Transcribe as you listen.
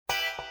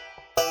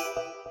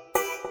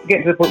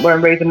getting to the point where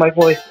I'm raising my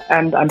voice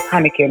and I'm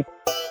panicking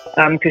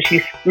because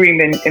she's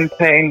screaming in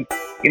pain.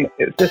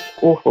 It's just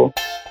awful.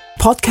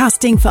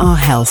 Podcasting for Our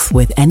Health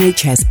with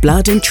NHS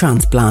Blood and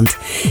Transplant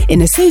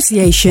in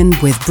association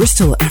with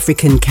Bristol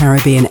African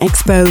Caribbean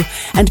Expo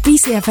and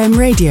BCFM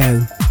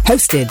Radio.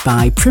 Hosted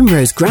by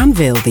Primrose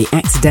Granville, the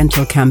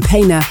accidental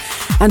campaigner,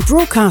 and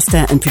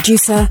broadcaster and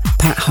producer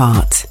Pat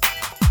Hart.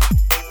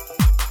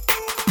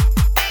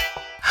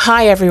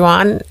 Hi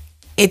everyone,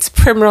 it's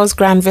Primrose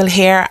Granville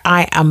here.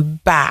 I am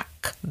back.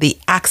 The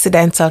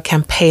accidental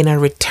campaigner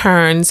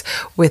returns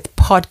with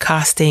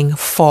podcasting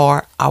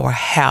for our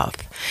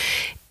health.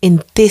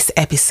 In this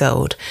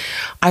episode,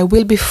 I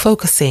will be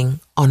focusing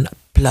on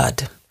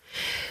blood,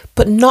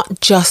 but not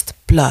just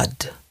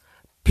blood.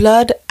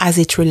 Blood as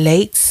it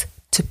relates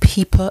to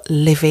people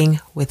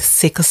living with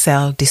sickle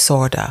cell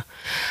disorder,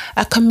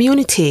 a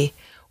community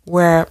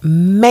where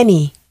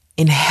many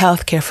in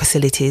healthcare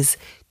facilities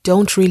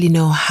don't really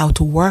know how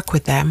to work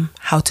with them,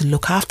 how to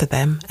look after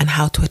them, and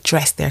how to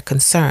address their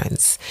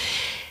concerns.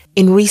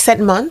 In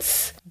recent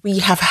months, we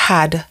have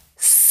had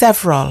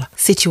several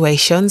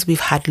situations. We've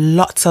had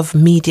lots of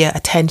media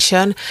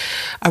attention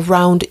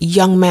around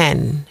young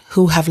men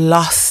who have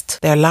lost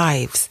their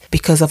lives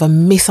because of a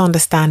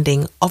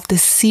misunderstanding of the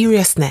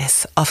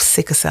seriousness of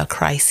sickle cell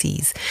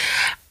crises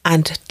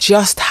and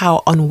just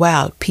how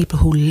unwell people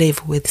who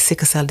live with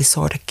sickle cell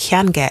disorder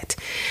can get,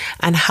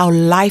 and how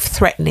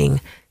life-threatening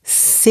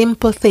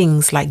simple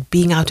things like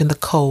being out in the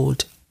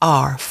cold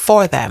are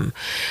for them.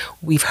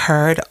 We've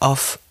heard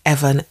of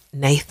Evan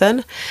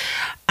Nathan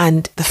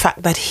and the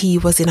fact that he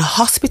was in a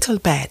hospital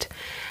bed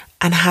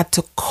and had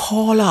to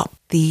call up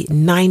the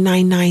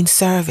 999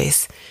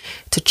 service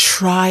to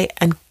try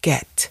and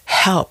get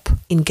help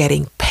in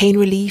getting pain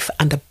relief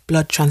and a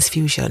blood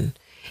transfusion.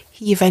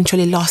 He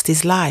eventually lost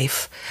his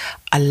life,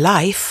 a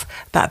life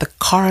that the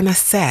coroner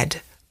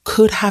said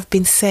could have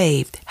been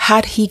saved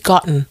had he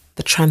gotten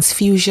the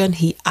transfusion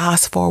he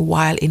asked for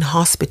while in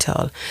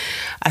hospital.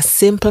 A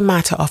simple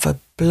matter of a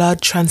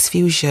blood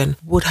transfusion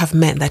would have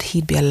meant that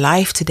he'd be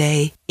alive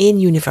today in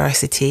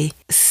university,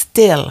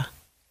 still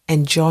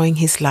enjoying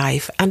his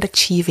life and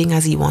achieving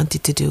as he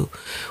wanted to do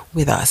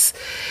with us.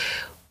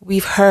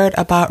 We've heard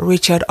about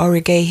Richard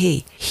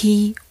Origehi.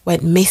 He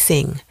went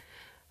missing.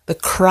 The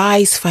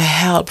cries for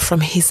help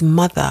from his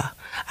mother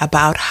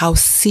about how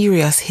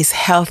serious his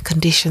health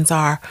conditions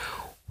are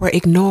were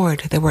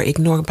ignored. They were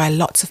ignored by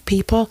lots of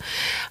people.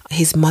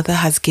 His mother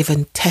has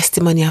given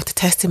testimony after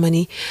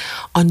testimony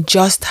on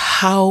just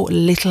how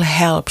little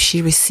help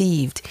she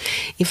received.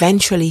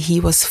 Eventually,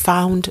 he was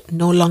found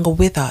no longer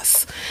with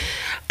us.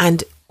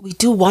 And we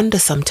do wonder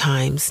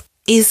sometimes,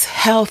 is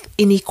health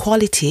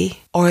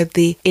inequality or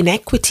the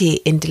inequity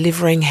in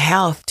delivering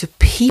health to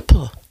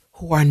people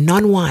who are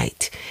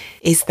non-white,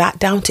 is that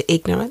down to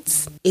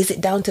ignorance? Is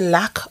it down to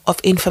lack of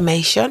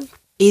information?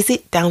 Is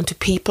it down to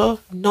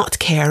people not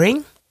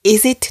caring?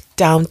 Is it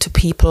down to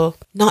people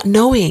not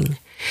knowing?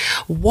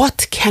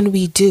 What can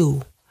we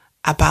do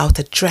about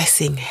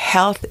addressing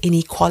health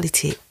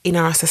inequality in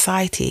our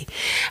society?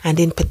 And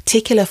in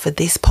particular for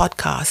this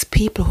podcast,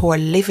 people who are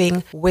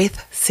living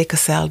with sickle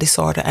cell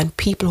disorder and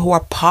people who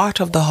are part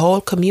of the whole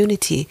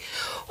community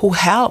who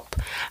help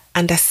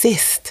and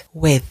assist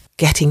with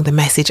getting the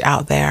message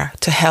out there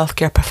to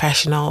healthcare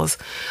professionals,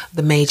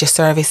 the major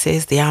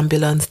services, the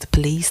ambulance, the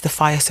police, the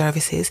fire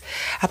services,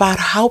 about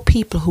how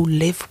people who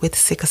live with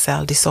sickle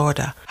cell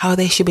disorder, how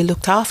they should be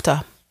looked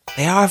after.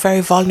 They are very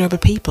vulnerable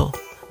people,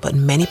 but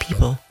many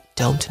people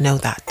don't know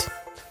that.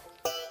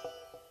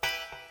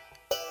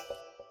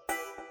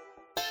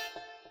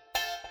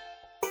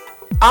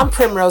 I'm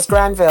Primrose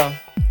Granville,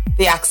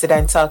 the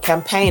accidental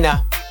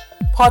campaigner,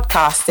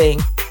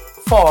 podcasting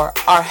for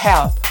our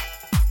health.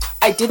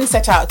 I didn't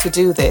set out to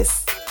do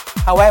this.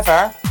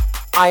 However,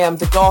 I am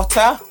the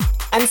daughter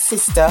and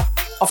sister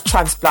of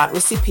transplant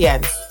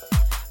recipients.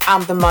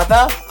 I'm the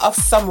mother of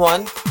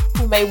someone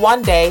who may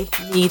one day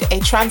need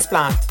a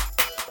transplant.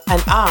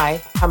 And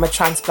I am a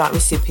transplant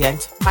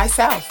recipient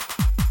myself.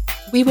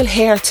 We will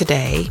hear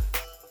today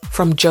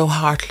from Joe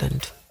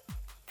Hartland.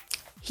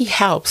 He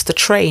helps to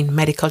train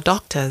medical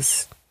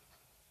doctors.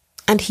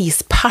 And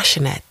he's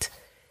passionate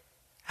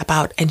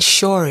about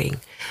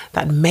ensuring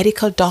that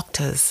medical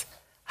doctors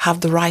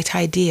have the right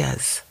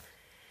ideas,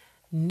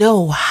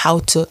 know how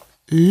to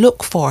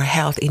look for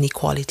health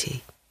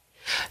inequality,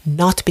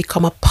 not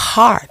become a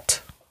part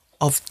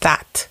of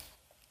that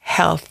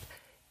health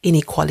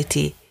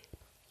inequality,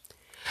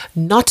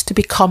 not to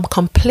become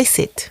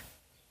complicit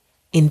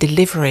in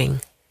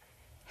delivering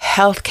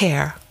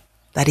healthcare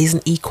that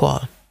isn't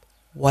equal,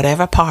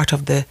 whatever part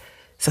of the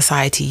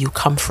society you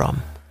come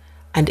from,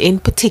 and in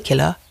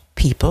particular,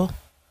 people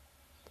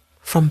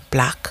from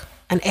Black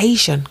and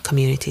Asian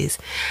communities,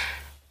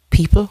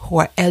 people who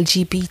are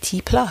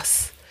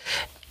LGBT+,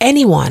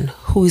 anyone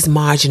who is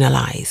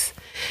marginalized,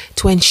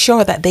 to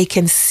ensure that they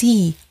can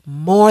see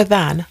more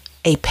than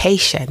a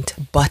patient,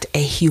 but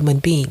a human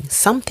being.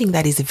 Something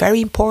that is very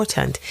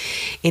important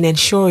in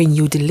ensuring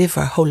you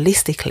deliver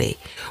holistically.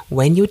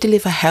 When you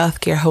deliver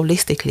healthcare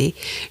holistically,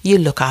 you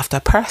look after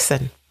a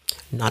person.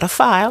 Not a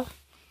file,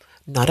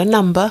 not a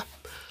number,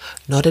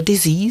 not a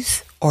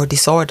disease or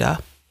disorder,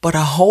 but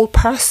a whole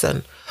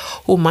person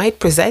who might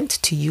present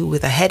to you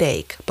with a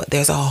headache, but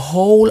there's a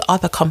whole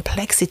other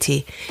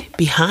complexity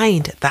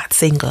behind that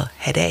single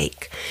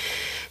headache.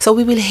 So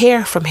we will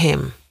hear from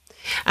him,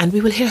 and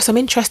we will hear some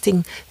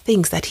interesting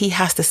things that he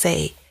has to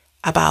say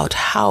about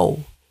how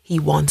he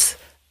wants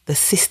the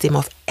system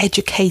of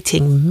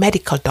educating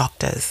medical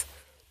doctors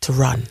to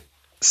run.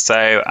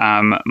 So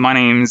my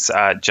name's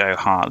Joe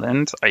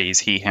Hartland. I use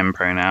he, him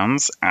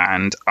pronouns,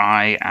 and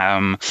I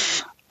am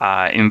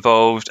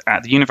involved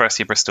at the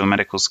University of Bristol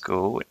Medical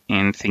School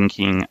in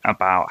thinking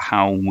about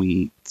how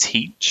we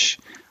teach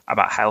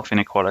about health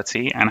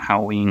inequality and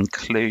how we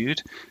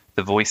include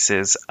the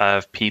voices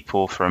of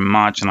people from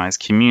marginalised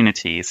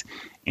communities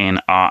in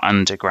our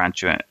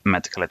undergraduate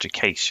medical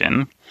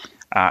education,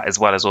 as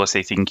well as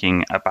also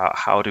thinking about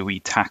how do we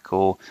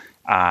tackle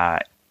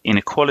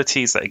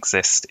inequalities that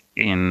exist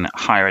in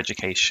higher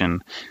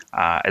education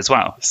as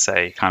well.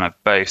 So kind of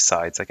both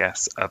sides, I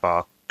guess, of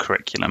our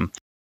curriculum.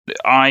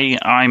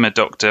 I'm a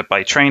doctor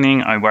by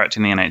training. I worked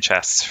in the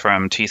NHS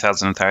from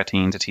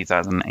 2013 to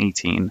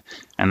 2018,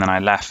 and then I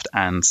left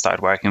and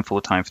started working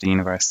full-time for the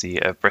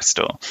University of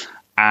Bristol.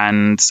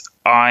 And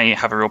I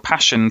have a real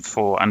passion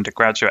for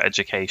undergraduate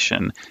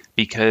education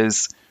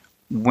because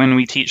when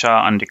we teach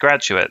our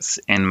undergraduates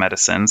in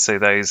medicine, so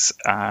those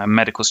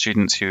medical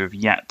students who have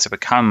yet to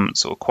become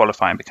sort of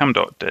qualify and become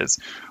doctors,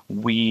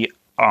 we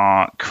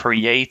are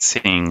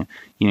creating,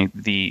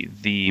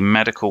 the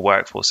medical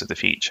workforce of the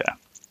future.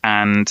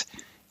 And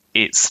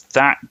it's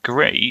that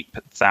great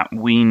that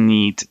we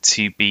need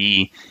to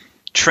be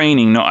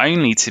training not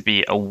only to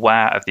be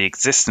aware of the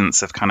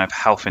existence of kind of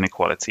health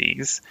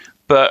inequalities,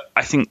 but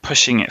I think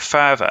pushing it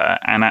further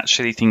and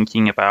actually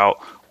thinking about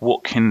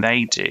what can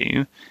they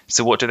do.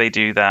 So what do they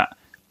do that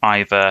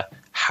either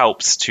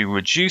helps to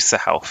reduce a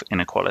health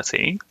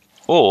inequality,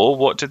 or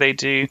what do they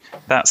do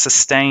that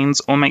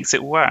sustains or makes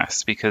it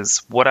worse? Because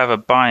whatever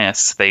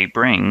bias they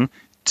bring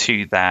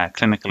to their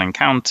clinical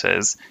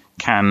encounters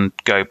can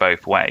go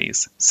both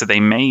ways. So they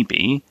may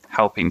be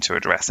helping to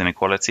address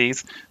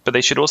inequalities, but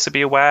they should also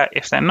be aware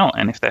if they're not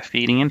and if they're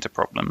feeding into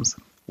problems.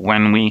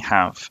 When we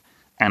have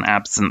an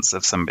absence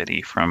of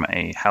somebody from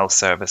a health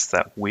service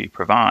that we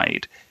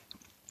provide,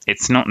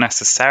 it's not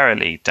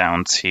necessarily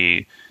down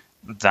to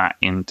that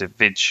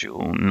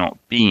individual not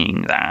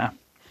being there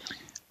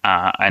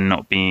and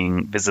not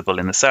being visible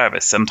in the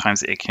service.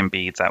 Sometimes it can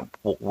be that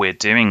what we're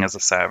doing as a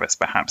service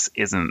perhaps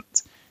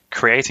isn't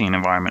creating an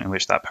environment in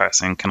which that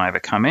person can either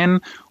come in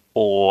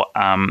or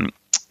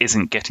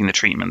isn't getting the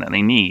treatment that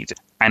they need.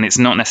 And it's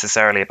not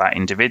necessarily about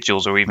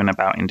individuals or even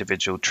about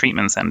individual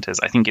treatment centres.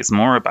 I think it's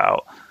more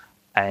about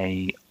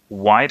a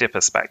wider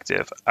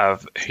perspective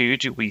of who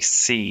do we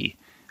see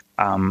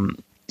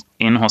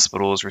in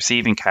hospitals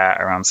receiving care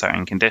around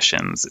certain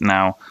conditions.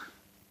 Now,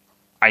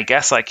 I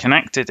guess I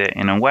connected it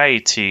in a way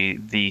to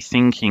the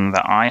thinking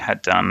that I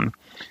had done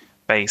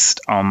based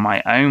on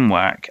my own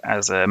work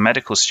as a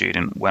medical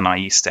student when I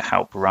used to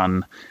help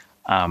run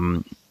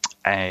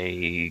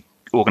a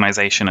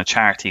organisation, a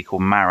charity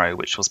called Marrow,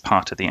 which was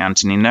part of the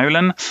Anthony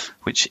Nolan,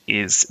 which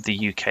is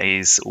the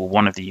UK's or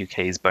one of the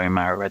UK's bone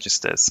marrow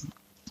registers.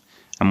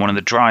 And one of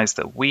the drives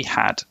that we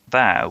had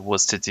there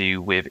was to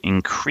do with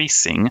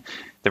increasing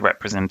the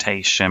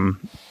representation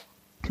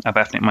of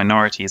ethnic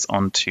minorities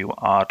onto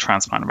our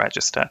transplant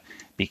register,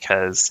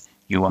 because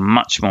you are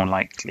much more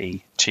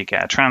likely to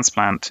get a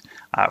transplant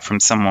from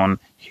someone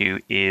who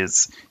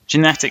is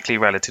genetically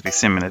relatively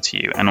similar to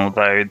you. And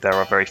although there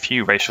are very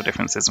few racial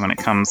differences when it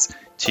comes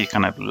to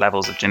kind of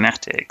levels of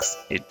genetics,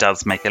 it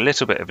does make a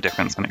little bit of a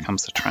difference when it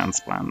comes to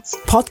transplants.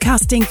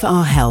 Podcasting for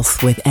Our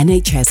Health with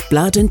NHS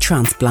Blood and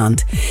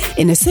Transplant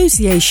in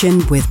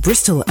association with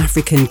Bristol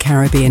African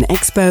Caribbean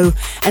Expo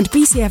and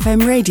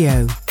BCFM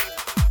Radio.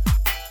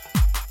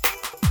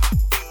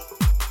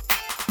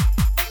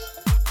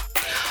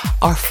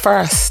 Our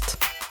first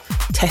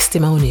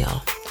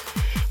testimonial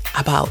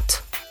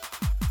about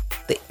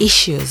the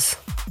issues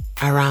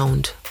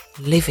around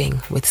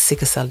living with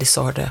sickle cell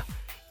disorder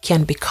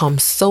can become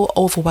so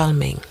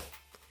overwhelming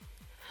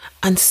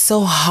and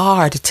so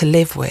hard to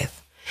live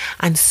with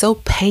and so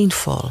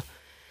painful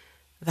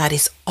that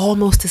it's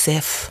almost as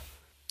if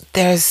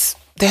there's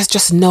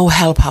just no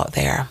help out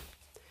there.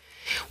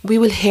 We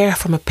will hear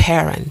from a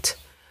parent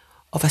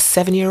of a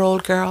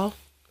 7-year-old girl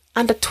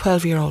and a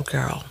 12-year-old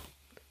girl.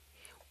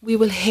 We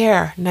will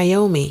hear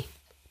Naomi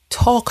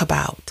talk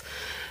about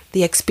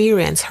the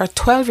experience her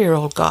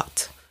 12-year-old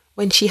got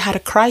when she had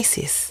a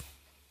crisis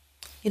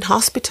in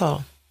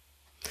hospital.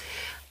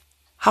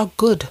 How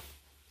good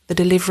the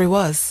delivery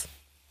was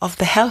of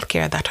the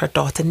healthcare that her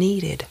daughter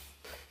needed.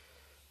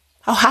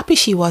 How happy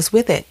she was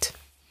with it.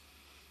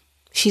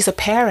 She's a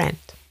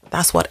parent.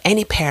 That's what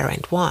any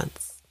parent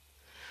wants.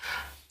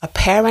 A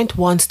parent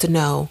wants to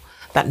know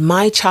that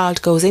my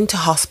child goes into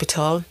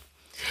hospital,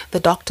 the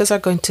doctors are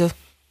going to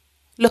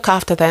look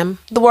after them.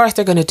 The worst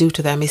they're going to do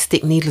to them is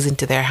stick needles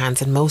into their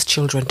hands, and most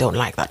children don't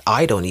like that.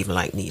 I don't even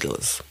like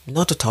needles.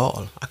 Not at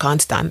all. I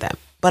can't stand them.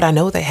 but I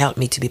know they help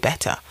me to be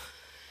better.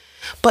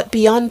 But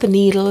beyond the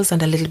needles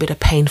and a little bit of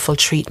painful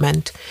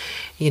treatment,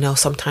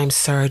 sometimes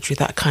surgery,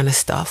 that kind of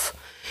stuff,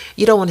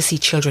 you don't want to see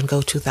children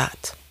go through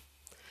that.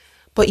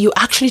 But you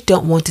actually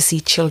don't want to see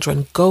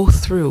children go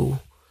through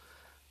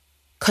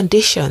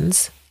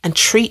conditions and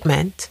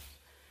treatment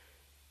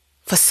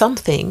for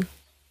something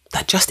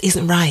that just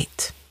isn't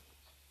right.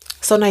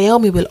 So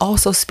Naomi will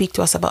also speak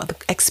to us about the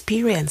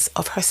experience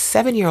of her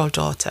 7-year-old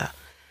daughter,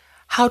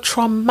 how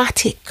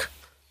traumatic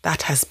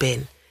that has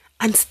been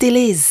and still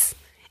is.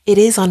 It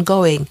is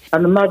ongoing.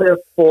 I'm a mother of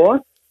 4.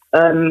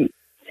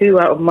 2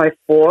 out of my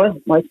 4,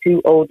 my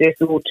 2 oldest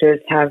daughters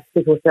have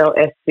sickle cell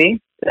SC.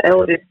 The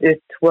eldest is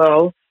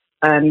 12,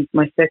 and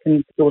my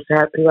second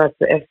daughter, who has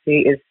the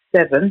SC, is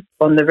 7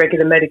 on the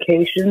regular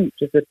medication,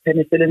 which is the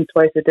penicillin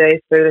twice a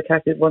day, folic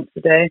acid once a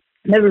day.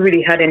 Never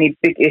really had any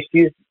big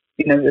issues.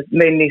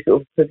 Mainly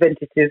sort of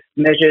preventative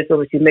measures,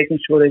 obviously making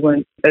sure they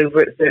weren't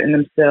overexerting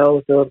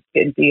themselves or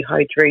getting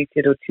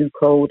dehydrated or too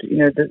cold,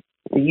 the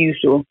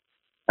usual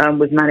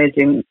with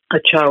managing a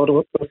child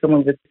or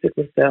someone with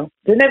sickle cell.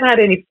 They never had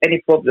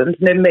any problems,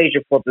 no major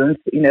problems.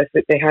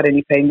 If they had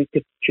any pain, we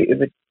could treat it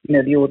with,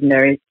 the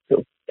ordinary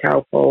sort of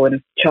Calpol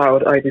and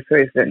child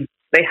ibuprofen.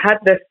 They had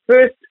their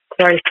first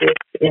crisis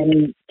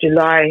in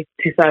July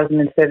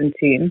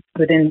 2017,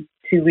 within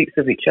 2 weeks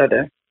of each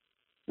other.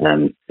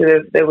 So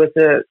there was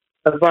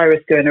a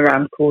virus going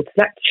around called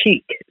flat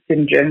cheek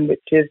syndrome, which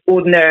is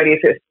ordinarily,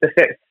 if it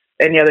affects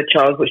any other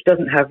child which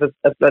doesn't have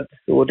a blood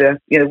disorder,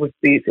 would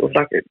be sort of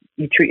like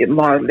you treat it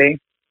mildly.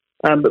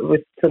 But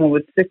with someone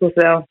with sickle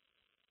cell,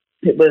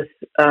 it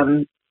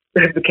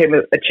became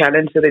a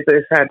challenge. So they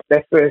both had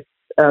their first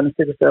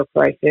sickle cell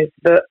crisis.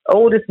 The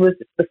oldest was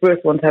the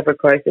first one to have a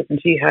crisis, and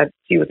she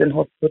was in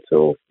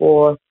hospital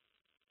for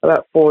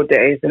about 4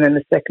 days, and then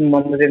the second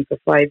one was in for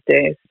 5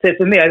 days. So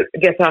for me, I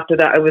guess after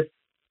that, I was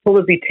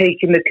probably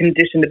taking the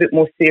condition a bit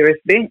more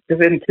seriously,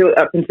 because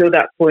up until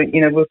that point,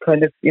 we're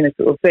kind of,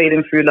 sort of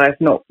sailing through life,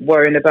 not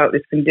worrying about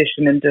this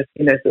condition and just,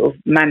 sort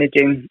of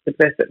managing the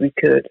best that we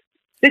could.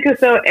 Sickle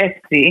cell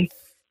SC,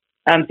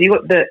 so you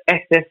got the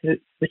SS,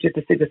 which is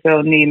the sickle cell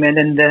anemia,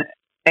 and the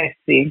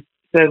SC.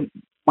 So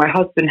my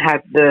husband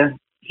had the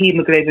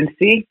hemoglobin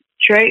C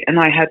trait, and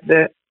I had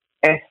the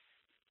S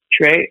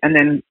trait, and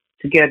then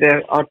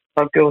together our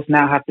girls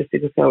now have the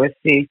sickle cell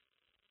SC.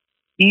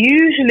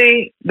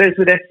 Usually, those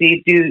with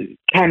SC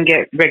can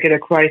get regular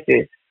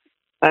crisis.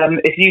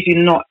 It's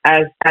usually not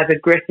as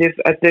aggressive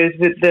as those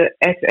with the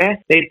SS.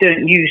 They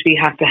don't usually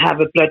have to have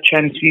a blood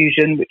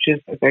transfusion, which is,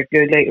 as I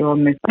go later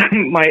on with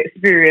my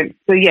experience.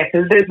 So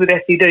so those with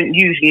SC don't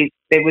usually,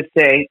 they would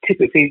say,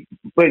 typically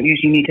won't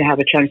usually need to have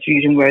a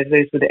transfusion, whereas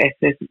those with the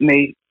SS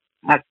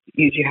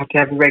usually have to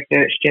have a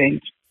regular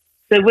exchange.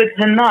 So with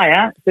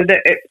Hanaya,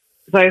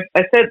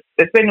 I said,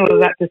 explain all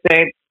of that to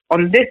say,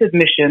 on this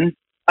admission,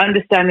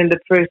 understanding the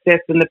process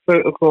and the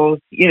protocols,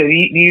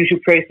 the usual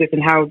process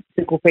and how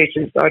sickle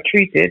patients are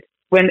treated,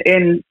 went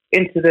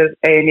into the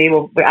A&E,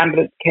 or the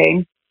ambulance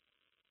came,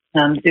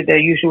 did their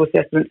usual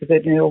assessments. They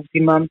said,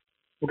 obviously, Mum,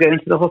 we'll go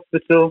into the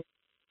hospital.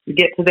 We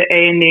get to the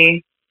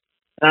A&E.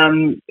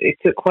 It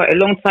took quite a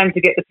long time to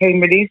get the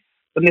pain relief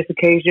on this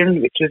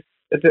occasion, which was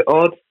a bit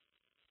odd.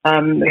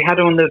 They had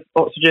her on the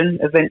oxygen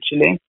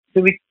eventually.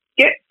 So we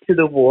get to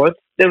the ward.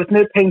 There was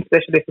no pain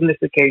specialist on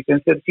this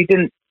occasion, so she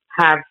didn't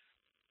have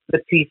the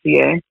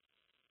PCA,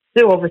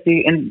 still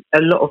obviously in a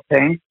lot of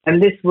pain.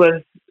 And this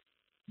was,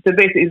 so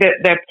basically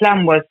their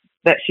plan was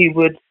that she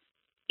would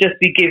just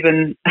be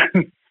given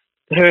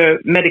her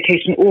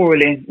medication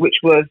orally, which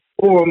was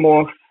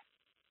Oromorph,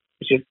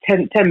 which is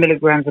 10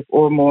 milligrams of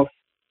Oromorph,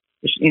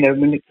 which,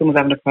 when someone's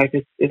having a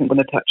crisis, isn't going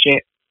to touch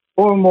it.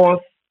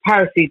 Oromorph,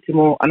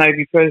 paracetamol, and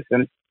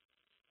ibuprofen.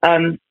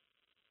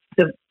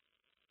 So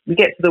we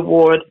get to the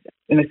ward,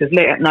 and this is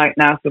late at night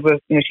now, so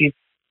she's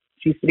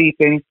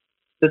sleeping.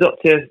 The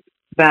doctor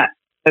that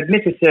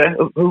admitted her,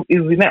 who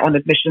we met on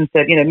admission,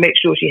 said, make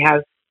sure she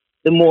has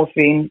the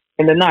morphine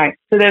in the night.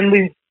 So then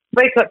we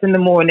wake up in the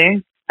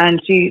morning,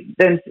 and she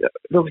then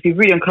obviously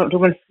really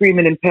uncomfortable and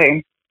screaming in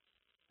pain.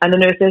 And the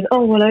nurse says,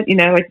 oh, well, I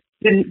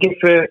didn't give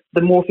her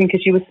the morphine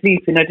because she was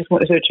sleeping. I just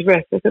wanted her to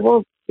rest. I said,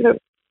 well,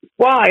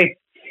 why?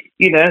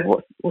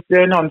 What's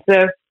going on? So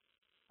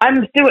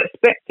I'm still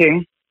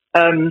expecting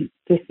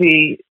to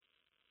see,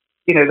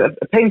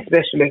 a pain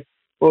specialist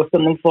or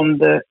someone from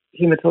the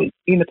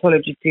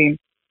hematology team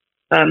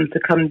to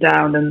come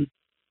down and,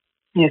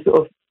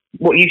 sort of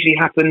what usually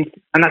happens.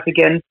 And that's,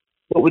 again,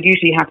 what would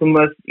usually happen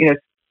was,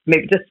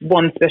 maybe just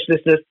one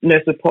specialist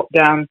nurse would pop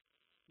down,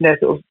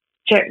 sort of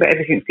check that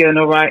everything's going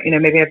all right,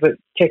 maybe have a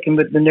check-in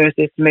with the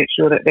nurses to make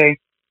sure that they,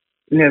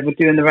 were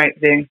doing the right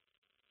thing.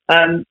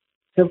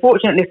 So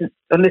fortunately,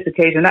 on this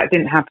occasion, that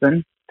didn't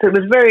happen. So it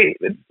was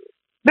a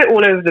bit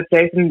all over the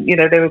place, and,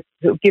 they were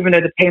sort of giving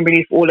her the pain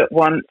relief all at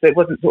once, so it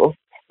wasn't sort of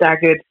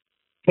staggered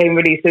pain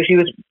relief. So she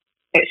was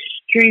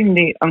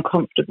extremely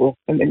uncomfortable,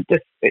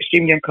 just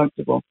extremely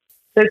uncomfortable.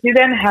 So she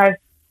then has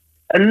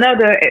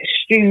another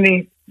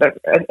extremely,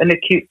 an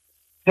acute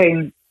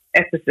pain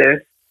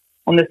episode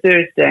on the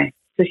Thursday.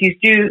 So she's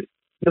due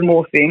the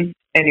morphine,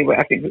 anyway.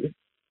 I think it was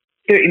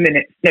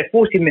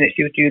 40 minutes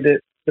she would do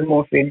the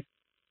morphine.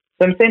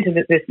 So I'm saying to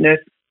this nurse,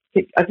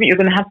 I think you're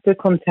going to have to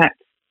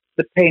contact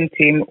the pain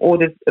team or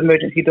the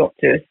emergency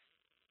doctors,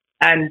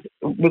 and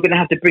we're going to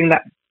have to bring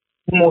that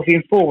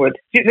morphine forward.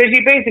 She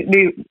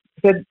basically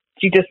said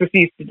she just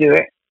refused to do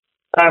it.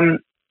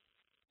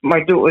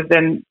 My daughter's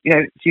then,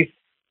 she's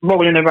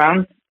rolling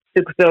around,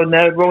 sickle cell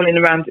nerve, rolling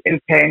around in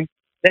pain.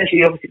 Then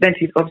she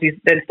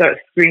obviously starts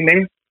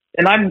screaming,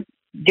 and I'm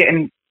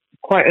getting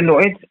quite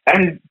annoyed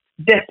and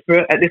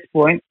desperate at this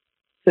point.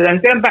 So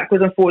I'm going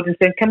backwards and forwards and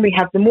saying, "Can we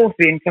have the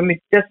morphine? Can we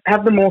just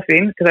have the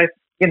morphine?" Because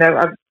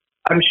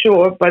I'm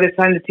sure by the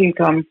time the team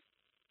comes,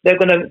 they're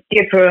going to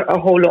give her a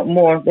whole lot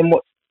more than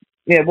what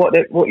you're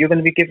going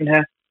to be giving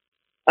her.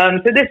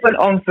 So this went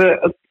on for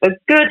a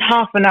good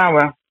half an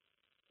hour,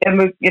 and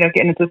we're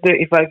getting into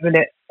 35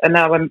 minutes, and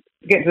now I'm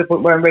getting to the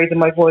point where I'm raising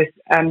my voice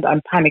and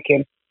I'm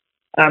panicking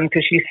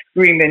because she's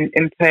screaming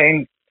in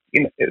pain.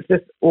 It's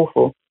just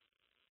awful.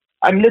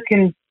 I'm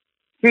looking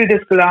through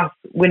this glass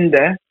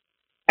window,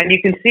 and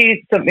you can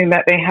see something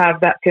that they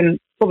have that can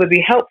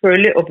probably help her a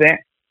little bit,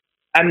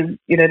 and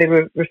they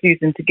were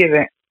refusing to give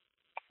it.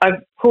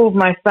 I've called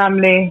my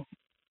family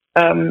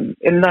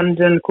in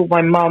London, called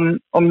my mum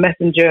on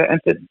Messenger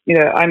and said,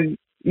 I'm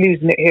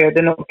losing it here.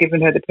 They're not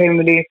giving her the pain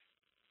relief.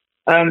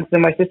 So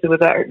my sister was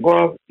like,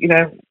 well,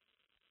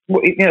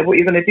 what are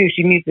you going to do?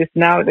 She needs this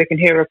now. They can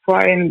hear her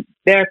crying.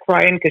 They're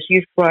crying because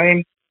she's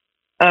crying.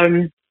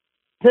 Then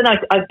I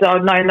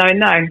dialed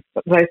 999.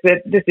 I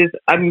said,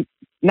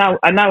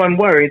 I'm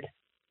worried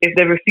if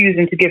they're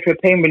refusing to give her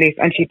pain relief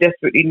and she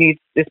desperately needs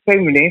this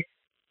pain relief.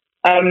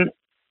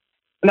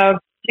 Now,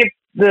 give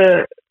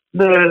the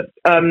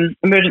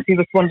emergency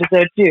responders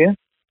their due.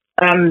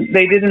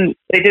 They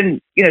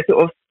didn't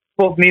sort of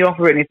fob me off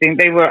or anything.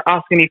 They were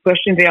asking me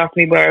questions. They asked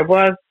me where I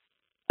was,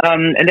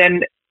 and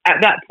then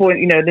at that point,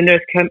 the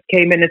nurse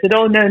came in and said,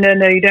 "Oh no,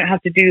 you don't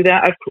have to do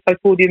that. I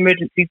called the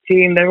emergency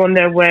team. They're on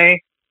their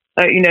way.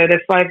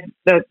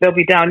 They'll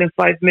be down in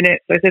 5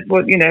 minutes." I said,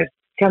 "Well,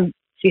 can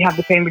she have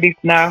the pain relief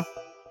now?"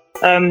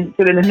 So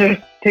then the nurse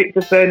takes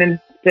the phone and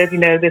says,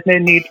 "There's no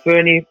need for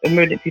any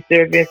emergency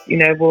service.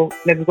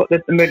 We've got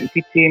the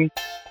emergency team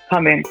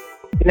coming."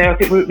 I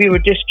think we were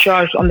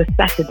discharged on the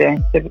Saturday.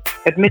 So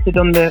admitted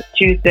on the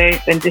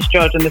Tuesday, then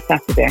discharged on the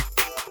Saturday.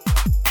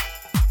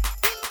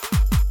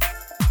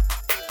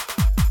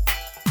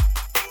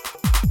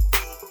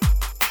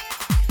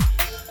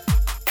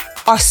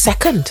 Our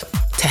second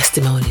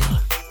testimonial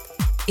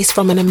is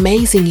from an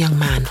amazing young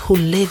man who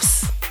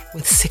lives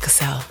with sickle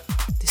cell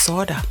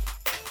disorder.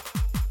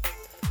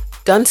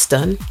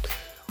 Dunstan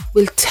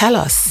will tell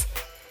us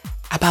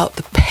about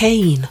the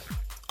pain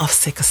of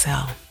sickle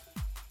cell.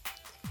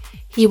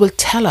 He will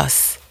tell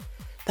us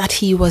that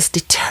he was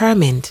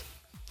determined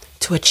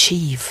to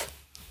achieve.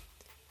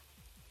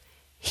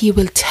 He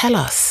will tell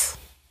us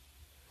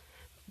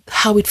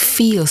how it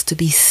feels to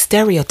be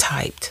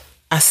stereotyped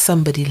as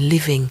somebody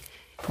living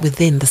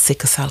within the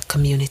sickle cell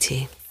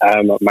community.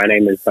 My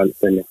name is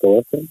Dunstan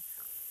Nicholson.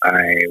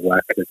 I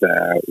work as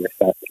a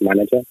research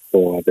manager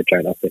for the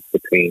joint office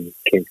between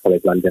King's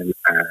College London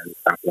and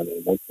South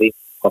London Maudsley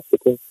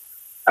Hospital.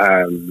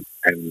 I'm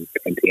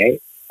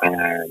 28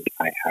 and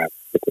I have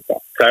sickle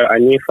cell. So I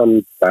knew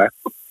from birth,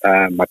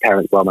 my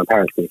parents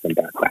knew from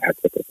birth that I had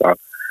sickle cell.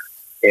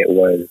 It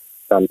was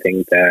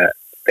something that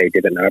they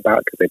didn't know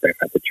about because they both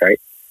had the trait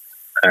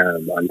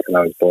until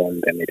I was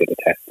born. Then they did a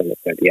test and it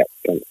said, yep,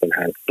 Dunstan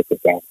has sickle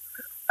cell.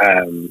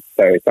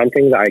 So it's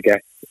something that I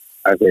guess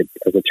as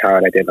a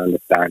child I didn't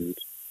understand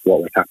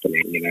what was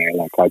happening.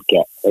 Like I'd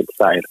get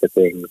excited for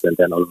things and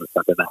then all of a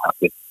sudden I have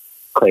this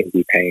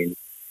crazy pain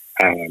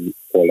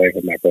all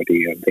over my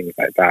body and things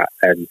like that.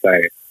 And so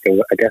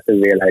I guess the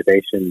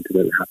realization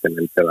didn't happen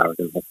until I was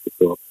in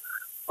hospital,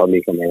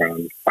 probably from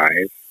around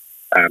 5.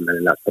 And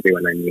then that's probably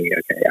when I knew,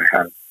 okay, I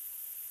have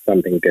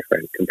something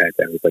different compared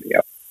to everybody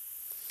else,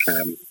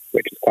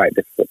 which is quite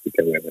difficult to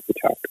deal with as a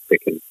child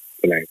because,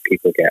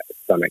 people get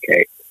stomach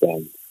aches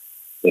and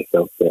they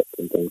feel sick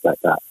and things like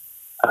that.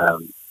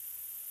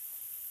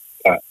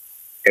 But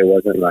it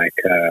wasn't like,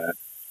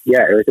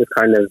 it was just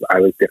kind of, I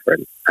was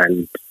different.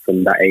 And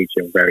from that age,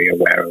 you're very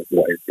aware of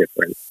what is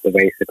different. The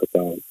way sickle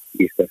cell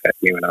used to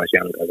affect me when I was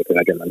younger, because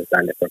I didn't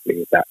understand it properly,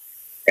 was that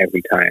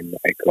every time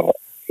I got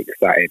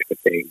excited for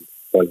things,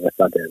 all of a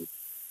sudden,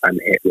 I'm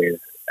hit with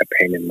a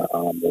pain in my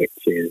arm, which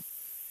is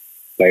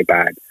so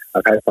bad.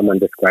 I've had someone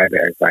describe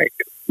it as like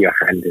your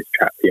hand is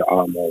trapped, your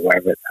arm or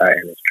wherever it's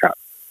hurting is trapped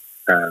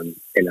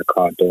in a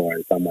car door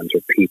and someone's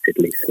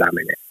repeatedly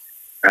slamming it.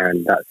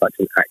 And that's such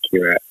an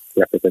accurate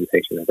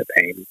representation of the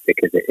pain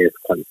because it is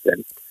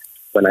constant.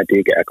 When I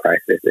do get a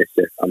crisis, it's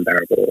just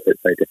unbearable.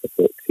 It's so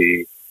difficult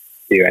to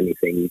do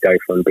anything. You go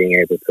from being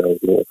able to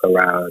walk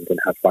around and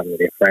have fun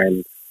with your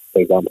friends, for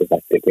example, if I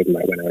stick with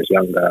when I was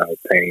younger, I was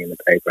playing in the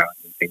playground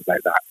and things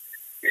like that,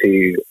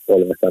 to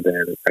all of a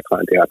sudden I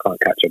can't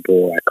catch a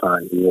ball, I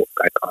can't walk,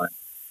 I can't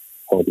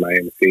hold my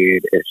own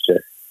food. It's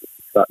just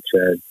such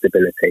a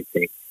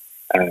debilitating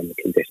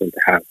condition to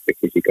have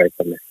because you go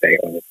from a state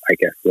of, I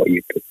guess, what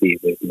you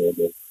perceive as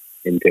normal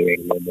in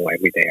doing normal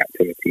everyday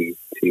activities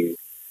to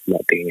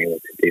not being able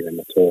to do them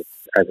at all.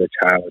 As a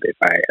child, if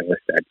I ever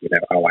said,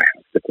 oh, I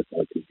have sickle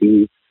cell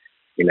disease,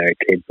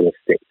 kids will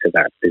stick to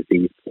that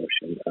disease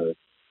portion of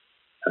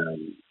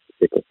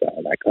sickle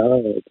cell, like,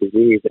 oh,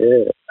 disease,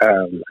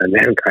 and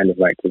then kind of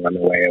like run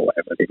away or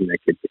whatever, kids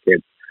are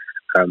kids,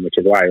 which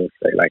is why I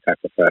also, like, I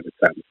prefer the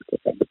term sickle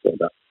cell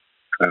disorder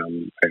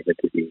over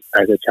disease.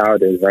 As a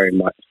child, it was very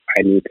much,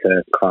 I need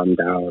to calm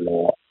down,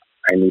 or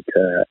I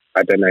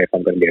don't know if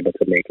I'm going to be able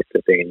to make it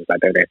to things. I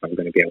don't know if I'm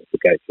going to be able to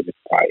go to this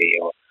party,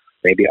 or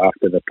maybe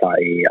after the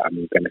party, I'm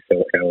going to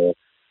feel ill.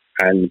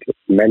 And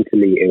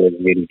mentally, it was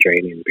really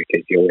draining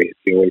because you're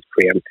always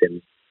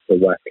preempting the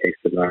worst case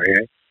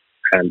scenario.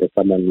 And as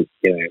someone,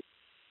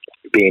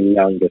 being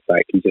young, just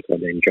like, you just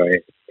want to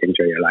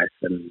enjoy your life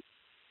and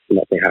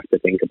nothing have to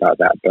think about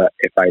that. But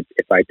if I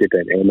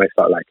didn't, it almost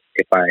felt like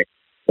if I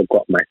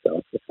forgot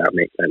myself, if that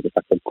makes sense. If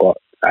I forgot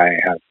I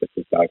have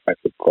sickle cell, if I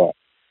forgot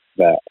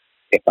that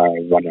if I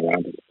run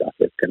around and stuff,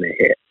 it's going to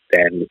hit,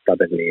 then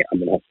suddenly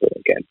I'm in hospital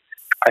again.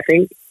 I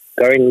think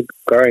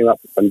growing up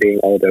and being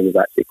older was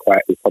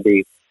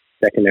probably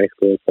secondary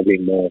school was probably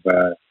more of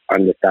a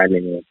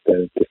understanding of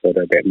the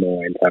disorder a bit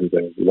more in terms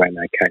of when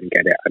I can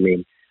get it. I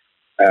mean,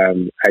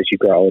 as you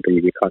grow older,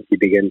 you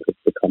begin to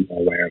become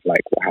more aware of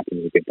like what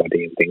happens with your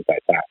body and things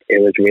like that.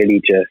 It was really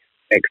just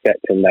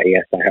accepting that,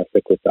 yes, I have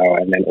sickle cell,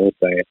 and then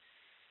also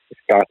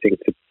starting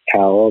to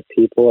tell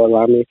people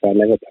around me. So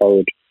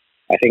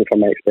I think from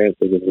my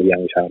experiences as a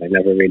young child, I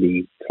never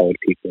really told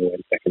people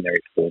in secondary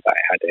school that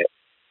I had it,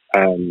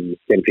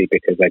 simply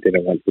because I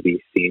didn't want to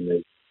be seen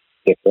as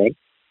different.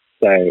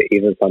 So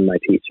even from my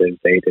teachers,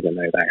 they didn't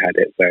know that I had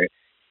it. So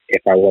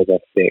if I was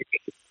off sick,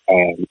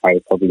 I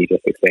would probably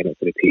just explain it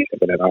to the teacher.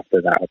 But then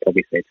after that, I'd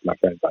probably say to my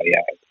friends, like,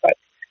 yeah, it's like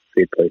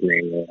food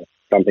poisoning or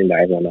something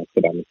that everyone else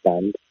could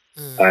understand.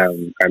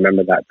 I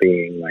remember that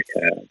being like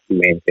a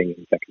main thing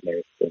in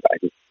secondary school that I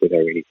just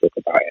didn't really talk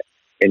about it.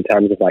 In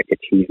terms of like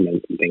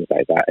achievements and things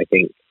like that, I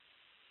think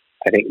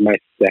my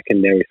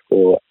secondary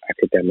school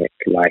academic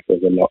life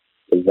was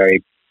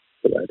very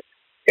good.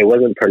 It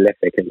wasn't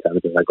prolific in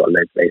terms of I got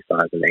loads of A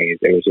stars and A's.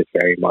 It was just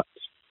very much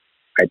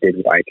I did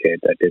what I could.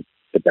 I did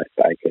the best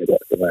that I could.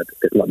 What's the word?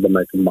 It's not the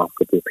most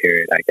remarkable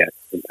period, I guess,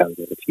 in terms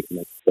of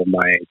achievement. For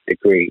my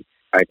degree,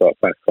 I got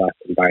first class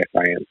in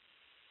bioscience,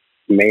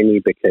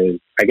 mainly because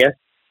I guess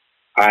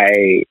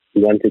I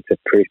wanted to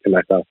prove to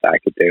myself that I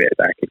could do it,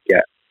 that I could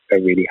get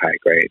a really high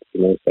grade,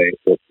 and also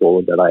for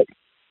all the like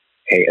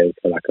haters,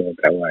 for lack of a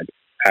better word,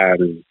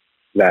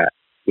 that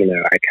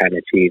I can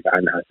achieve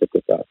and have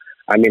sickle cell.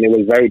 I mean, it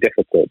was very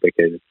difficult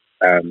because,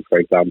 for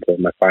example,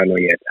 my final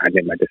year to hand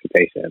in my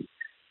dissertation,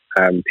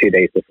 2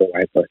 days before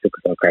I got a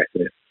sickle cell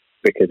crisis,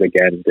 because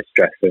again, the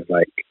stress of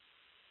like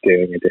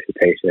doing a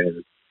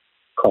dissertation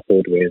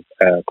coupled with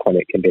a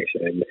chronic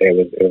condition, it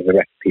was a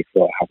recipe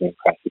for having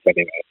a crisis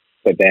anyway.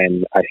 But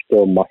then I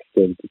still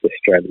mustered the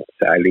strength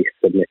to at least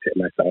submit it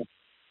myself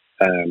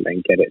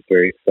and get it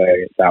through. So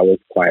that was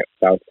quite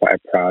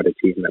a proud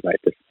achievement.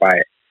 Like,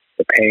 despite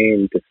the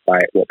pain,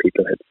 despite what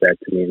people had said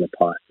to me in the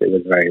past, it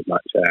was very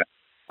much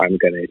I'm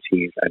going to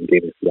achieve and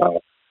do this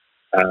well,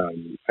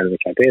 and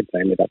which I did. I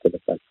ended up with a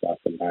first class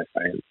in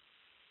bioscience,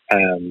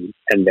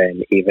 and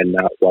then even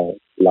that,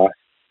 last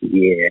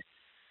year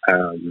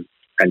and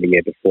the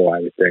year before, I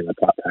was doing a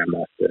part-time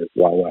master's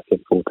while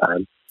working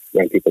full-time.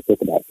 When people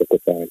talk about sickle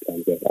cell in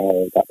terms of,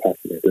 oh, that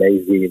person is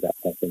lazy, that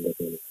person doesn't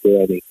want to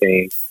do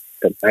anything,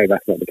 but no,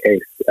 that's not the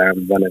case.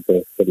 One of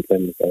the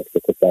symptoms of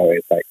sickle cell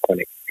is like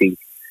chronic fatigue,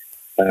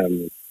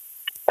 and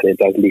it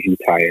does leave you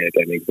tired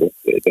and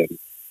exhausted.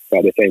 But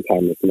at the same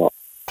time, it's not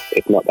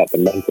that the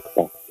mental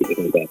capacity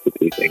isn't there to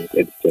do things.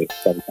 It's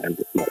just sometimes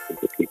it's not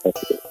physically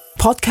possible.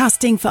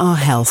 Podcasting for Our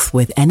Health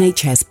with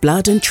NHS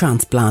Blood and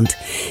Transplant,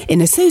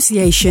 in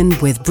association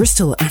with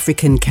Bristol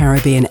African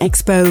Caribbean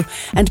Expo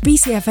and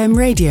BCFM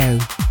Radio.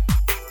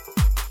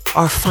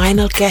 Our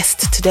final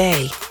guest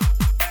today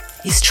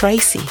is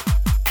Tracy.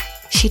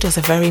 She does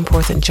a very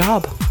important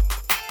job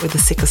with the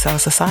Sickle Cell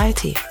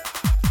Society,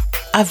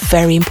 a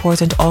very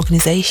important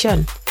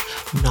organisation,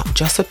 not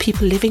just for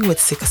people living with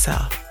sickle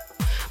cell,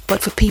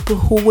 but for people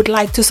who would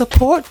like to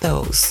support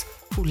those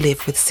who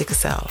live with sickle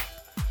cell,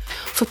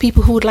 for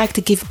people who would like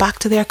to give back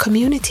to their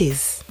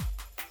communities,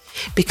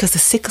 because the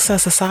Sickle Cell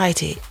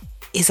Society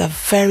is a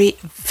very,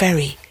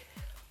 very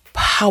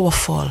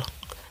powerful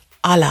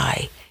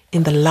ally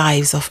in the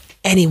lives of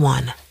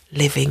anyone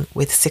living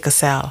with sickle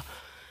cell.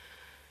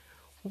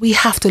 We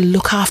have to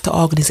look after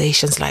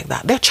organizations like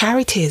that. They're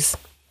charities.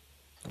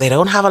 They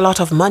don't have a lot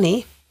of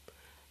money,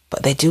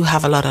 but they do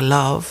have a lot of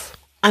love,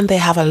 and they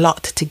have a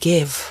lot to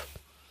give.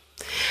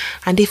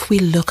 And if we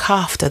look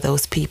after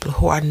those people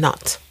who are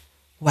not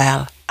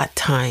well at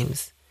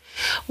times,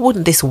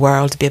 wouldn't this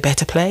world be a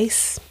better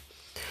place?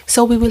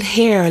 So we will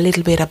hear a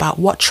little bit about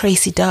what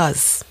Tracy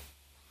does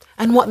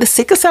and what the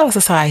Sickle Cell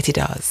Society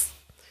does,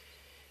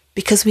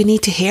 because we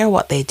need to hear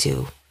what they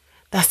do.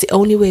 That's the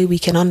only way we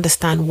can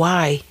understand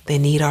why they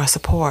need our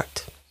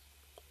support.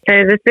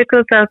 the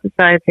Sickle Cell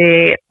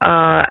Society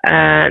are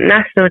a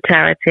national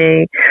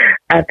charity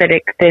that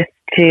exists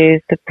to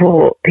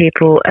support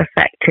people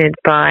affected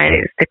by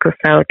sickle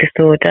cell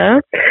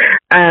disorder.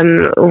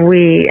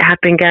 We have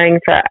been going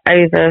for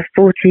over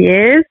 40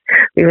 years.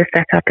 We were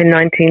set up in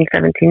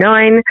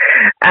 1979,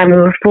 and we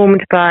were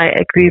formed by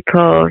a group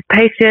of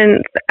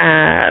patients,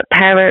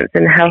 parents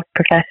and health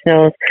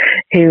professionals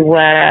who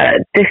were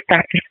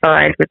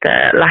dissatisfied with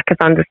the lack of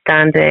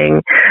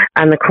understanding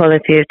and the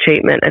quality of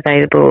treatment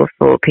available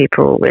for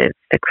people with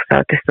sickle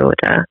cell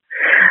disorder.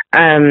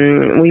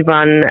 We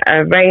run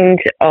a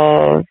range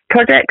of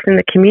projects in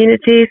the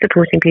community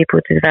supporting people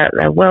to develop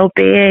their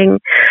well-being,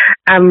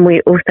 and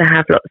we also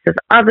have lots of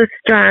other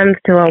strands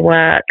to our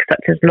work,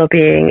 such as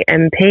lobbying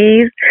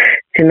MPs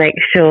to make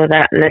sure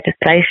that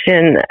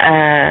legislation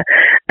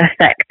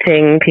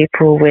affecting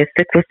people with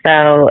sickle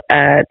cell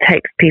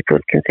takes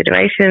people's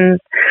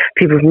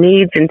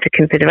needs into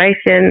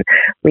consideration.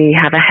 We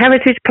have a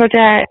heritage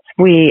project.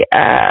 We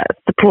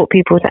support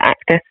people to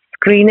access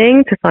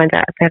screening to find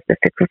out if they have the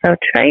sickle cell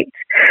trait.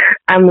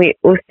 And we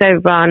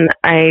also run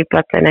a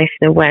blood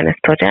donation awareness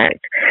project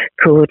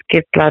called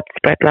Give Blood,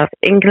 Spread Love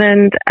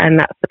England, and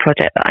that's the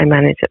project that I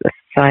manage at the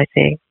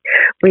Society.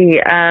 We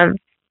are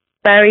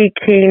very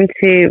keen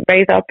to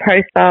raise our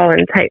profile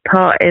and take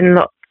part in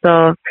lots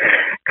of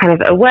kind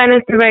of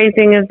awareness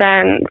raising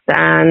events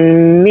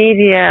and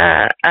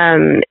media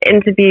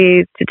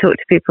interviews to talk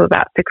to people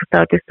about sickle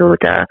cell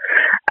disorder.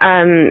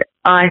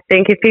 I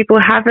think if people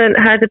haven't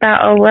heard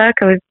about our work,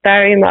 I would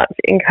very much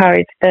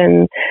encourage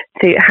them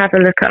to have a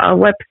look at our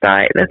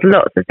website. There's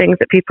lots of things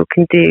that people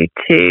can do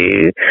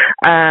to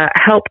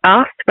help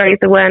us raise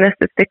awareness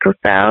of sickle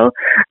cell,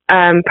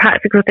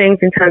 practical things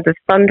in terms of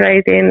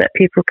fundraising that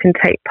people can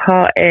take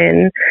part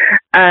in.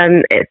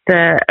 It's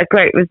a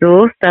great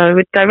resource, so I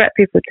would direct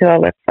people to our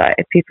website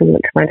if people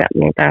want to find out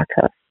more about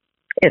us.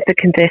 It's a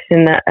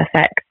condition that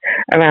affects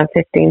around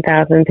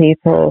 15,000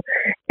 people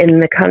in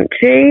the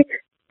country.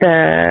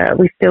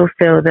 We still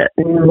feel that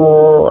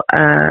more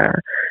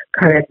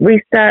kind of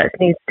research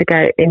needs to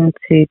go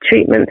into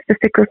treatments for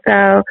sickle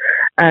cell.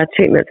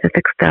 Treatments for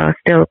sickle cell are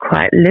still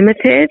quite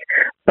limited,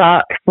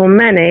 but for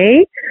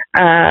many,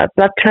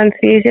 blood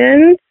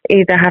transfusions,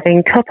 either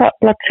having top-up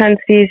blood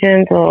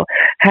transfusions or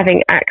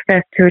having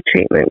access to a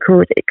treatment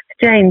called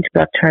exchange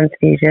blood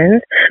transfusions,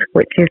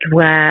 which is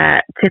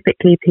where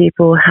typically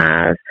people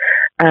have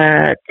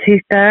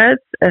 2/3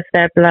 of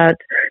their blood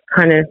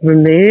kind of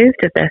removed,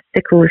 of their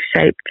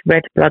sickle-shaped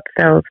red blood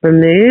cells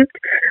removed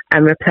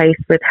and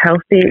replaced with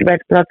healthy red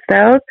blood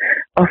cells,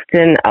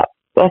 often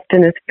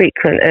as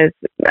frequent as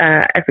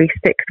every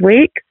 6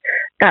 weeks.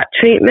 That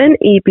treatment,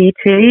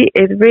 EBT,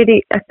 is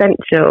really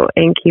essential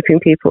in keeping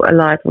people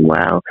alive and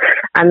well.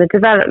 And the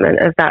development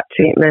of that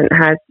treatment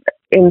has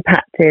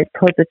impacted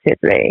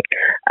positively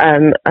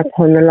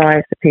upon the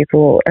lives of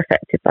people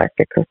affected by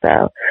sickle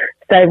cell.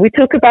 So we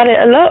talk about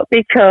it a lot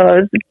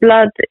because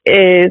blood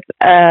is,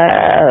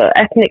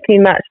 ethnically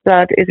matched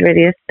blood is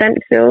really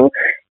essential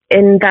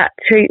in that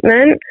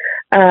treatment.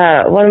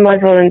 One of my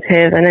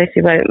volunteers, I know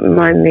she won't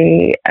mind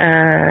me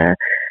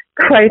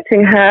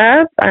quoting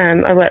her.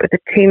 I work with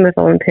a team of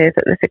volunteers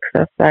at the Sickle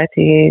Cell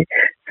Society who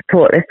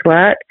support this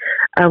work.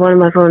 One of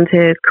my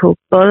volunteers, called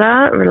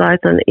Bola, relies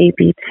on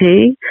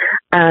EBT,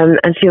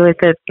 and she always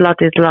says blood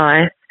is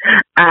life.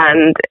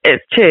 And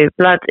it's true,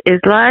 blood is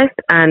life,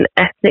 and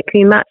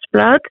ethnically matched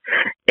blood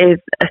is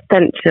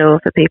essential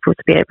for people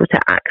to be able to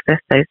access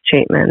those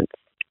treatments.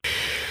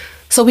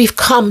 So we've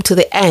come to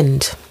the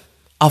end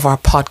of our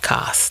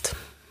podcast.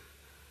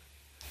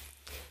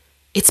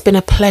 It's been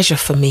a pleasure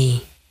for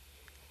me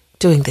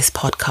doing this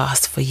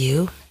podcast for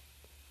you,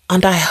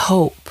 and I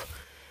hope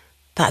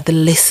that the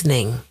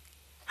listening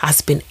has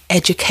been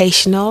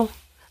educational,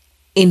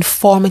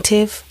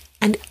 informative,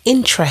 and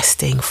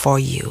interesting for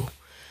you,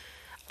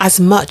 as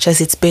much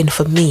as it's been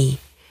for me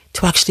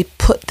to actually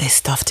put this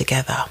stuff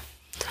together.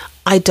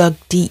 I dug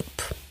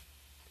deep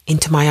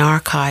into my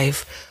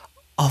archive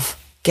of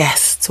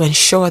guests to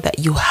ensure that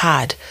you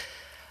had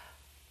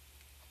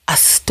a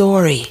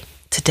story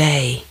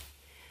today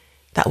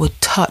that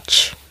would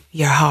touch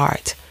your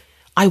heart.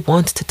 I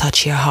want to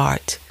touch your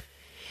heart,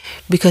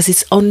 because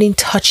it's only in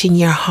touching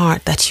your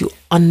heart that you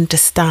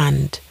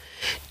understand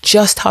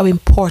just how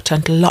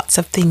important lots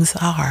of things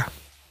are.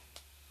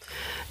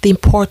 The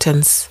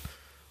importance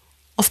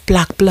of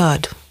black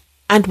blood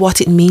and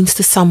what it means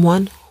to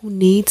someone who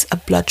needs a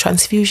blood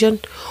transfusion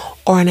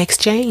or an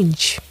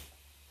exchange.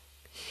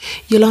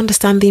 You'll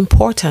understand the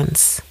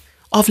importance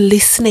of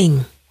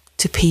listening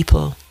to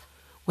people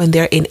when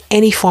they're in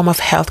any form of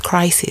health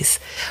crisis.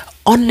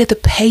 Only the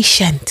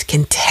patient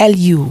can tell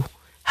you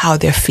how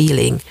they're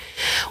feeling,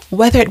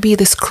 whether it be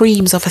the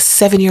screams of a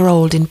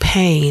 7-year-old in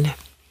pain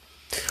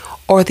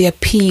or the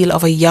appeal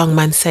of a young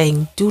man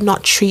saying, "Do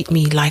not treat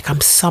me like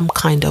I'm some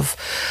kind of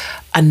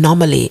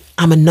anomaly.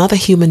 I'm another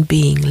human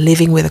being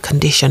living with a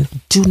condition.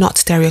 Do not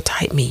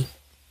stereotype me."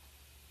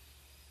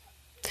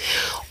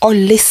 Or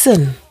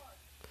listen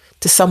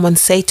to someone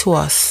say to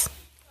us,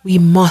 "We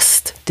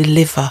must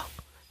deliver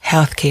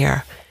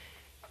healthcare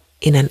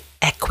in an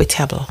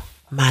equitable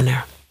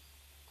manner.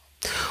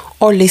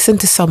 Or listen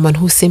to someone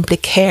who simply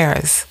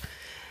cares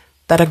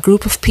that a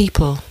group of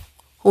people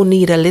who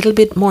need a little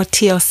bit more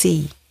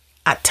TLC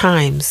at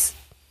times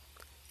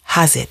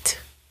has it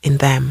in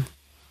them.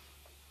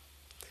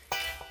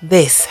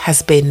 This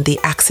has been The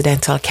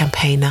Accidental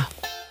Campaigner.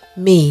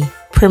 Me,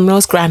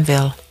 Primrose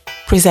Granville,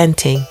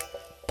 presenting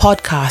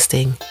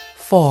Podcasting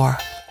for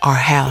Our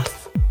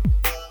Health.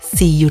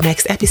 See you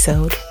next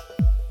episode.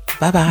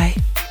 Bye-bye.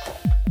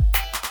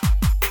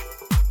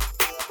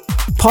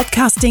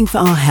 Podcasting for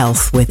Our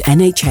Health with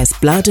NHS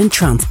Blood and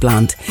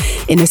Transplant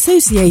in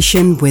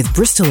association with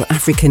Bristol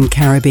African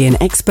Caribbean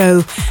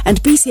Expo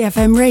and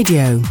BCFM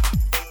Radio.